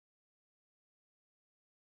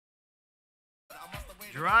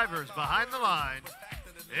Drivers behind the lines.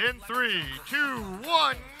 In 3, 2,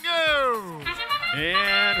 1, go!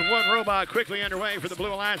 And one robot quickly underway for the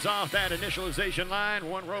Blue Alliance off that initialization line.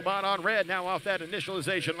 One robot on red now off that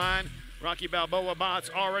initialization line. Rocky Balboa bots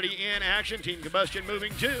already in action. Team Combustion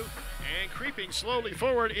moving too. And creeping slowly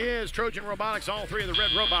forward is Trojan Robotics, all three of the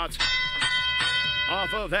red robots.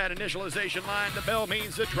 Off of that initialization line, the bell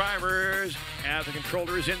means the drivers have the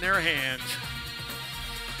controllers in their hands.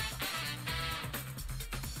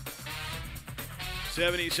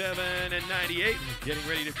 77 and 98, getting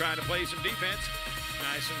ready to try to play some defense.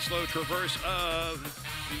 Nice and slow traverse of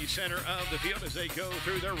the center of the field as they go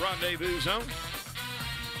through their rendezvous zone.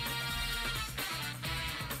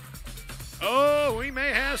 Oh, we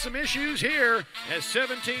may have some issues here as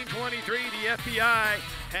 1723, the FBI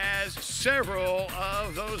has several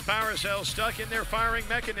of those power cells stuck in their firing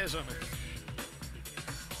mechanism.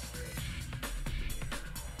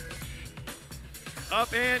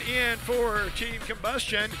 Up and in for Team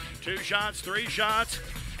Combustion. 2 shots, 3 shots,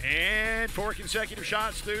 and 4 consecutive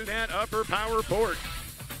shots through that upper power port.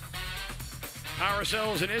 Power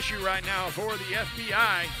cells an issue right now for the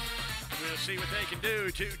FBI. We'll see what they can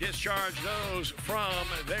do to discharge those from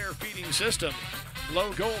their feeding system.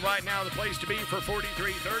 Low goal right now, the place to be for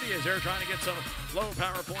 4330 as they're trying to get some low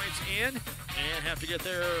power points in and have to get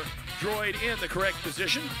their droid in the correct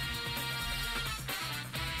position.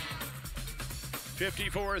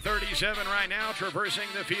 54-37 right now, traversing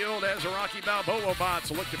the field as the Rocky Balboa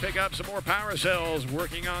bots look to pick up some more power cells,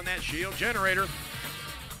 working on that shield generator.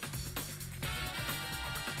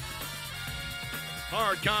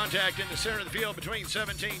 Hard contact in the center of the field between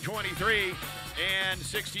 1723 and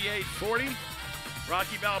 6840.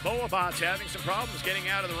 Rocky Balboa bots having some problems getting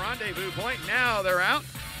out of the rendezvous point. Now they're out.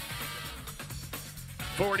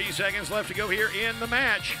 40 seconds left to go here in the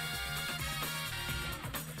match.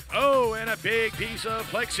 Oh, and a big piece of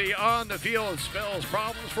plexi on the field spells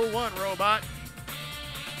problems for one robot.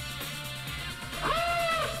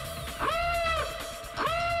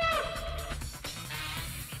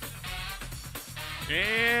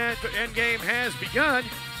 And the end game has begun.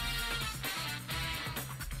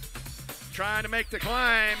 Trying to make the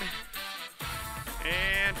climb.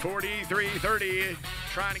 And 4330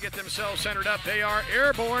 trying to get themselves centered up. They are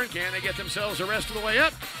airborne. Can they get themselves the rest of the way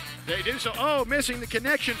up? They do so. Oh, missing the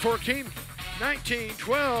connection for Team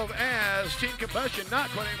 1912 as Team Combustion not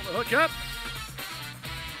quite able to hook up.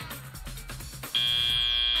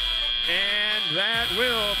 And that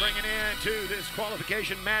will bring an end to this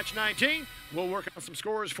qualification match 19. We'll work on some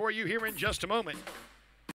scores for you here in just a moment.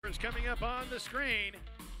 Coming up on the screen.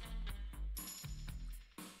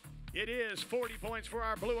 It is 40 points for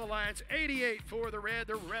our Blue Alliance, 88 for the Red.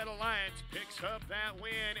 The Red Alliance picks up that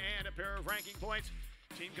win and a pair of ranking points.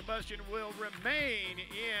 Team Combustion will remain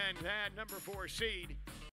in that number 4 seed.